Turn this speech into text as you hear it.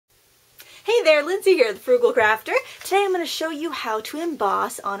Hey there, Lindsay here, the Frugal Crafter. Today I'm going to show you how to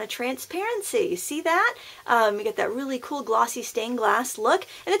emboss on a transparency. See that? You get that really cool glossy stained glass look,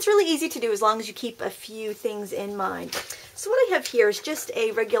 and it's really easy to do as long as you keep a few things in mind. So what I have here is just a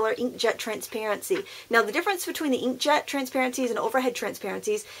regular inkjet transparency. Now the difference between the inkjet transparencies and overhead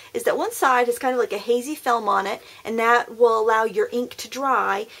transparencies is that one side has kind of like a hazy film on it, and that will allow your ink to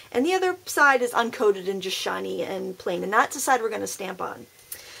dry, and the other side is uncoated and just shiny and plain, and that's the side we're going to stamp on.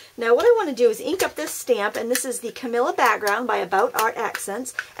 Now what I want to do is ink up this stamp, and this is the Camilla background by About Art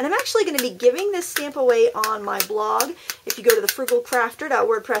Accents, and I'm actually going to be giving this stamp away on my blog. If you go to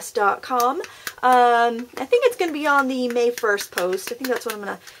thefrugalcrafter.wordpress.com, I think it's going to be on the May 1st post. I think that's when I'm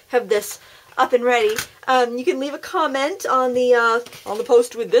going to have this up and ready. You can leave a comment on the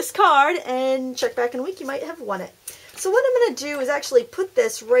post with this card, and check back in a week, you might have won it. So what I'm going to do is actually put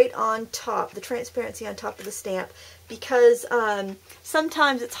this right on top, the transparency on top of the stamp, because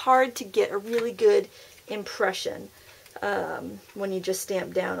sometimes it's hard to get a really good impression when you just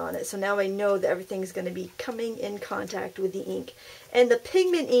stamp down on it. So now I know that everything's going to be coming in contact with the ink. And the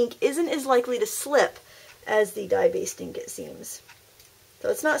pigment ink isn't as likely to slip as the dye-based ink, it seems. So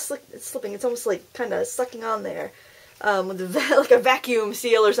it's not slipping, it's almost like kind of sucking on there with like a vacuum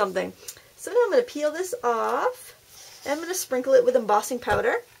seal or something. So now I'm going to peel this off. And I'm going to sprinkle it with embossing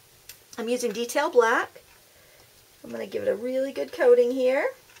powder. I'm using Detail Black. I'm going to give it a really good coating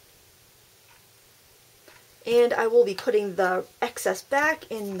here. And I will be putting the excess back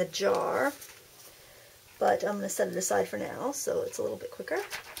in the jar. But I'm going to set it aside for now so it's a little bit quicker.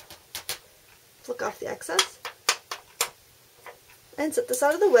 Flick off the excess. And set this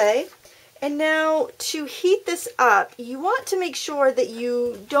out of the way. And now to heat this up, you want to make sure that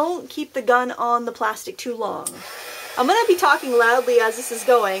you don't keep the gun on the plastic too long. I'm going to be talking loudly as this is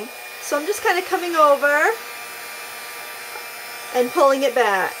going, so I'm just kind of coming over and pulling it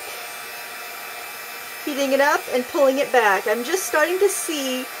back. Heating it up and pulling it back. I'm just starting to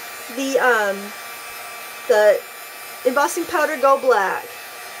see the embossing powder go black.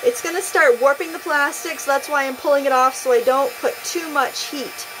 It's going to start warping the plastic, so that's why I'm pulling it off so I don't put too much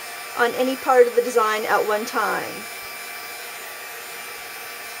heat on any part of the design at one time.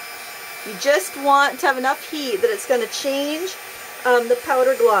 You just want to have enough heat that it's going to change the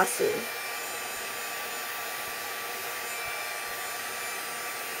powder glossy.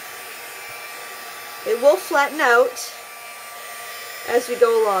 It will flatten out as we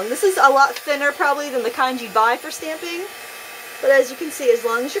go along. This is a lot thinner probably than the kind you'd buy for stamping, but as you can see, as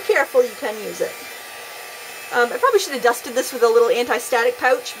long as you're careful, you can use it. I probably should have dusted this with a little anti-static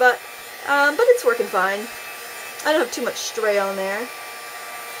pouch, but it's working fine. I don't have too much stray on there.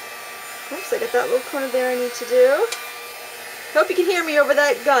 Oops, I got that little corner there I need to do. Hope you can hear me over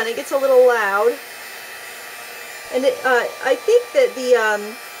that gun. It gets a little loud. And I think that the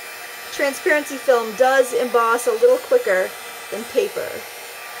transparency film does emboss a little quicker than paper.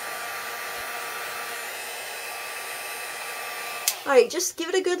 Alright, just give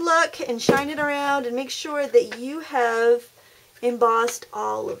it a good look and shine it around and make sure that you have embossed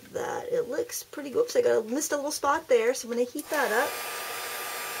all of that. It looks pretty good. Oops, I missed a little spot there, so I'm going to heat that up.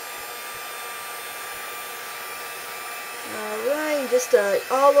 Alright, just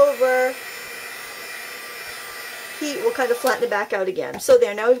all over heat will kind of flatten it back out again. So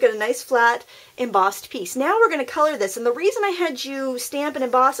there, now we've got a nice flat embossed piece. Now we're going to color this, and the reason I had you stamp and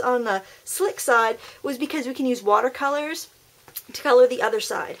emboss on the slick side was because we can use watercolors to color the other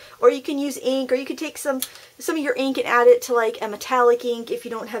side. Or you can use ink, or you could take some of your ink and add it to like a metallic ink if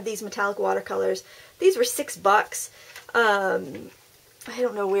you don't have these metallic watercolors. These were $6. I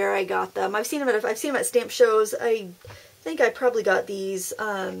don't know where I got them. I've seen them at stamp shows. I think I probably got these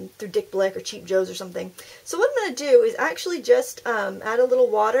through Dick Blick or Cheap Joe's or something. So what I'm going to do is actually just add a little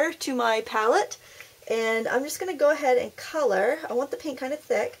water to my palette, and I'm just going to go ahead and color. I want the paint kind of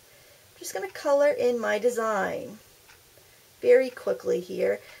thick. I'm just going to color in my design very quickly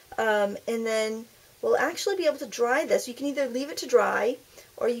here, and then we'll actually be able to dry this. You can either leave it to dry,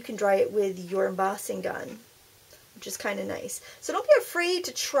 or you can dry it with your embossing gun, which is kind of nice. So don't be afraid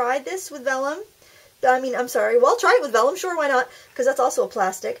to try this with vellum. I'm sorry, well, try it with vellum, sure, why not, because that's also a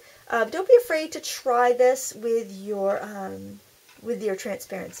plastic. Don't be afraid to try this with your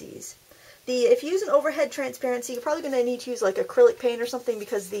transparencies. If you use an overhead transparency, you're probably going to need to use like acrylic paint or something,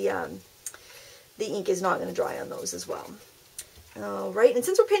 because the ink is not going to dry on those as well. Alright, and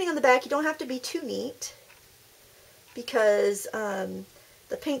since we're painting on the back, you don't have to be too neat, because the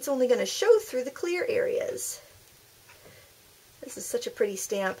paint's only going to show through the clear areas. This is such a pretty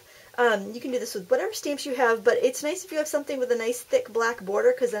stamp. You can do this with whatever stamps you have, but it's nice if you have something with a nice thick black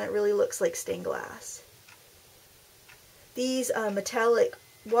border, because then it really looks like stained glass. These metallic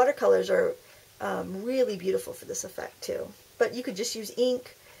watercolors are Really beautiful for this effect too. But you could just use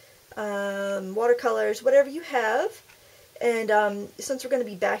ink, watercolors, whatever you have. And since we're going to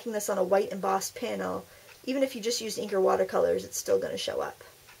be backing this on a white embossed panel, even if you just use ink or watercolors, it's still going to show up.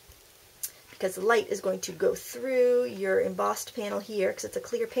 Because the light is going to go through your embossed panel here, because it's a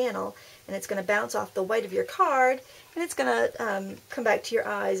clear panel, and it's going to bounce off the white of your card, and it's going to come back to your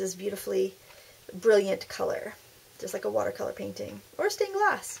eyes as beautifully brilliant color, just like a watercolor painting, or stained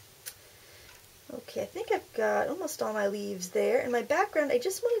glass. Okay, I think I've got almost all my leaves there. And my background, I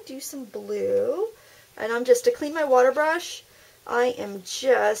just want to do some blue, and I'm just, to clean my water brush, I am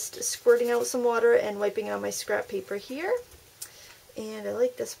just squirting out some water and wiping it on my scrap paper here. And I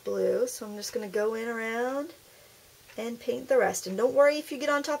like this blue, so I'm just going to go in around and paint the rest. And don't worry if you get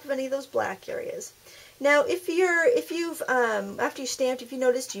on top of any of those black areas. Now, if you've after you stamped, if you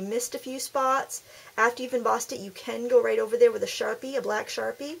noticed you missed a few spots, after you've embossed it, you can go right over there with a Sharpie, a black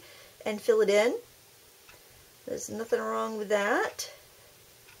Sharpie, and fill it in. There's nothing wrong with that.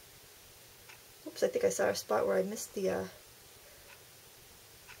 Oops, I think I saw a spot where I missed the a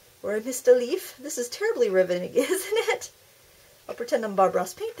leaf. This is terribly riveting, isn't it? I'll pretend I'm Bob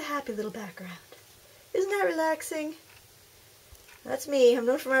Ross. Paint the happy little background. Isn't that relaxing? That's me. I'm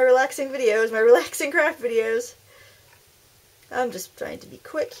known for my relaxing videos, my relaxing craft videos. I'm just trying to be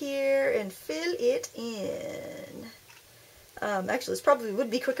quick here and fill it in. Actually, this probably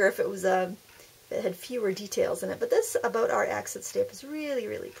would be quicker if it was if it had fewer details in it. But this About Art accent stamp is really,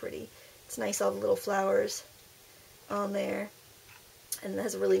 really pretty. It's nice, all the little flowers on there. And it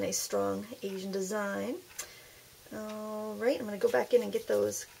has a really nice, strong Asian design. Alright, I'm going to go back in and get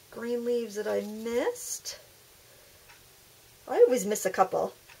those green leaves that I missed. I always miss a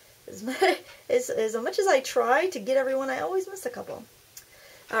couple. As much as I try to get everyone, I always miss a couple.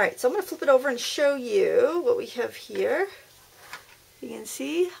 Alright, so I'm going to flip it over and show you what we have here. You can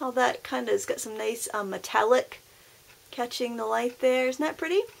see how that kind of has got some nice metallic catching the light there. Isn't that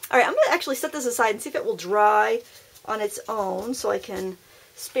pretty? Alright, I'm going to actually set this aside and see if it will dry on its own so I can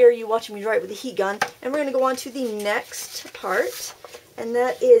spare you watching me dry it with a heat gun. And we're going to go on to the next part, and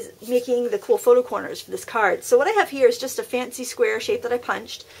that is making the cool photo corners for this card. So what I have here is just a fancy square shape that I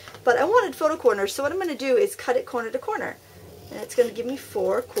punched, but I wanted photo corners, so what I'm going to do is cut it corner to corner. And it's going to give me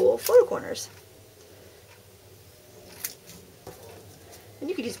 4 cool photo corners. And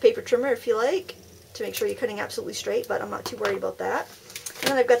you could use a paper trimmer if you like, to make sure you're cutting absolutely straight, but I'm not too worried about that. And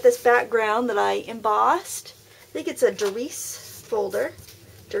then I've got this background that I embossed. I think it's a Doris folder,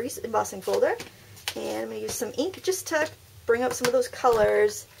 Doris embossing folder. And I'm going to use some ink just to bring up some of those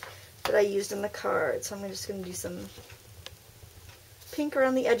colors that I used in the card. So I'm just going to do some pink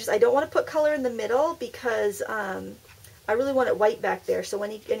around the edges. I don't want to put color in the middle because I really want it white back there, so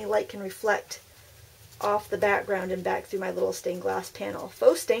any light can reflect off the background and back through my little stained glass panel.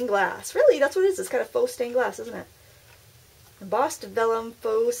 Faux stained glass. Really, that's what it is. It's kind of faux stained glass, isn't it? Embossed vellum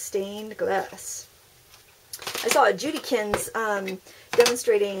faux stained glass. I saw a Judykins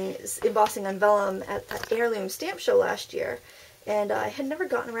demonstrating embossing on vellum at the Heirloom Stamp Show last year, and I had never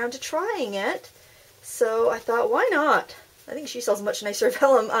gotten around to trying it, so I thought, why not? I think she sells much nicer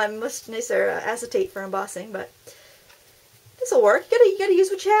vellum, much nicer acetate for embossing, but this will work. You gotta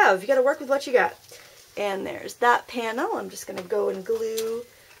use what you have. You gotta work with what you got. And there's that panel. I'm just gonna go and glue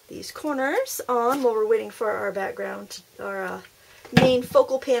these corners on while we're waiting for our background, our main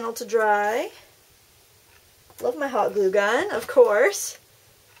focal panel to dry. Love my hot glue gun, of course.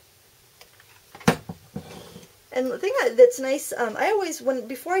 And the thing that's nice, I always,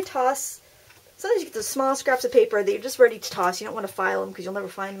 before I toss, sometimes you get those small scraps of paper that you're just ready to toss. You don't want to file them because you'll never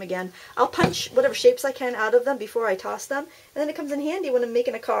find them again. I'll punch whatever shapes I can out of them before I toss them. And then it comes in handy when I'm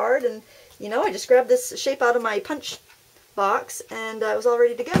making a card. And, you know, I just grab this shape out of my punch box and it was all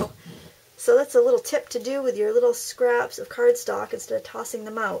ready to go. So that's a little tip to do with your little scraps of cardstock instead of tossing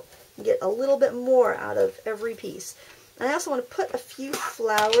them out. You get a little bit more out of every piece. And I also want to put a few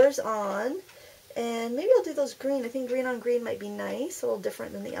flowers on. And maybe I'll do those green. I think green on green might be nice. A little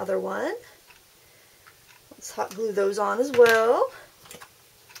different than the other one. Let's hot glue those on as well.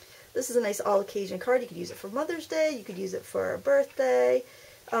 This is a nice all-occasion card. You could use it for Mother's Day. You could use it for a birthday.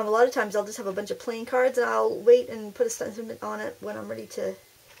 A lot of times I'll just have a bunch of plain cards and I'll wait and put a sentiment on it when I'm ready to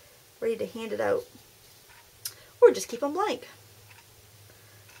hand it out. Or just keep them blank.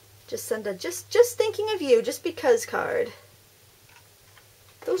 Just send a just thinking of you, just because card.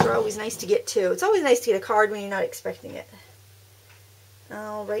 Those are always nice to get too. It's always nice to get a card when you're not expecting it.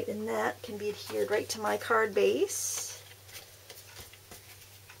 Alright, and that can be adhered right to my card base.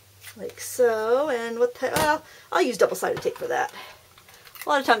 Like so. And well, I'll use double-sided tape for that. A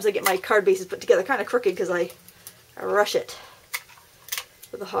lot of times I get my card bases put together kind of crooked because I rush it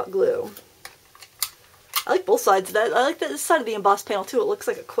with the hot glue. I like both sides of that. I like this side of the embossed panel too. It looks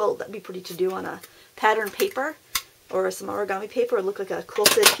like a quilt. That'd be pretty to do on a pattern paper or some origami paper. It'd look like a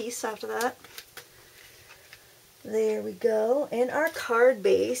quilted piece after that. There we go. And our card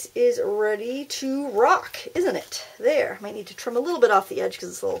base is ready to rock, isn't it? There. Might need to trim a little bit off the edge because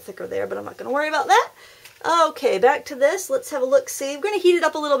it's a little thicker there, but I'm not going to worry about that. Okay, back to this. Let's have a look-see. We're going to heat it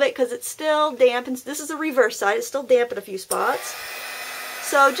up a little bit because it's still damp. And this is the reverse side. It's still damp in a few spots.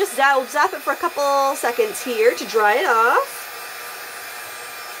 So just zap it for a couple seconds here to dry it off.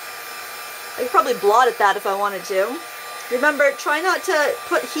 I could probably blot at that if I wanted to. Remember, try not to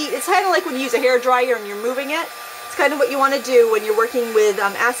put heat. It's kind of like when you use a hair dryer and you're moving it. It's kind of what you want to do when you're working with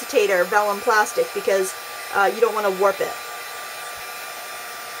acetate or vellum plastic because you don't want to warp it.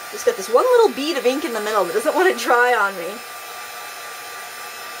 Just got this one little bead of ink in the middle that doesn't want to dry on me.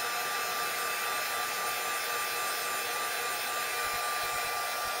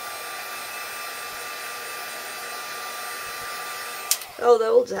 Oh,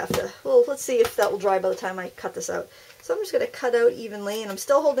 that will just have to, well, let's see if that will dry by the time I cut this out. So I'm just going to cut out evenly, and I'm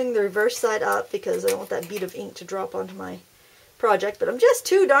still holding the reverse side up because I don't want that bead of ink to drop onto my project, but I'm just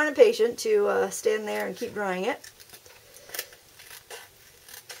too darn impatient to stand there and keep drying it.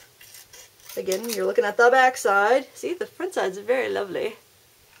 Again, you're looking at the back side. See, the front side's very lovely,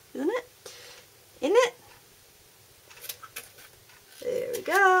 isn't it? Isn't it? There we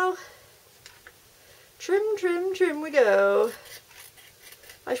go. Trim, trim, trim we go.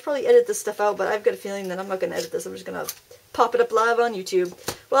 I should probably edit this stuff out, but I've got a feeling that I'm not going to edit this. I'm just going to pop it up live on YouTube.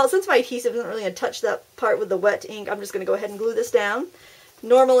 Well, since my adhesive isn't really going to touch that part with the wet ink, I'm just going to go ahead and glue this down.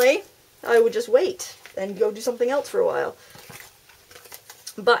 Normally, I would just wait and go do something else for a while.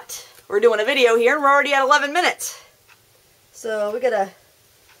 But we're doing a video here, and we're already at 11 minutes. So we gotta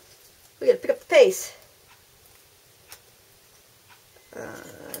pick up the pace.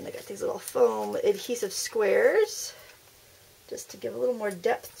 And I got these little foam adhesive squares, just to give a little more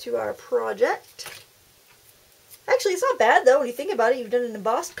depth to our project. Actually, it's not bad though when you think about it. You've done an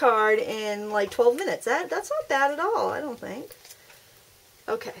embossed card in like 12 minutes. That's not bad at all, I don't think.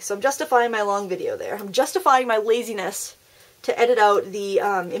 Okay, so I'm justifying my long video there. I'm justifying my laziness to edit out the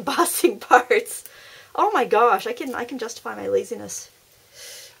embossing parts. Oh my gosh, I can justify my laziness,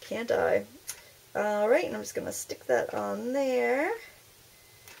 can't I? Alright, and I'm just gonna stick that on there.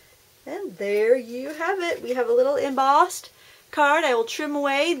 And there you have it. We have a little embossed card. I will trim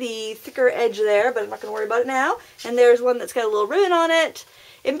away the thicker edge there, but I'm not going to worry about it now. And there's one that's got a little ribbon on it.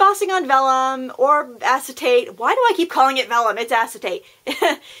 Embossing on vellum or acetate. Why do I keep calling it vellum? It's acetate.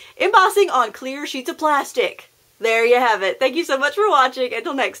 Embossing on clear sheets of plastic. There you have it. Thank you so much for watching.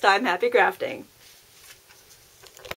 Until next time, happy crafting.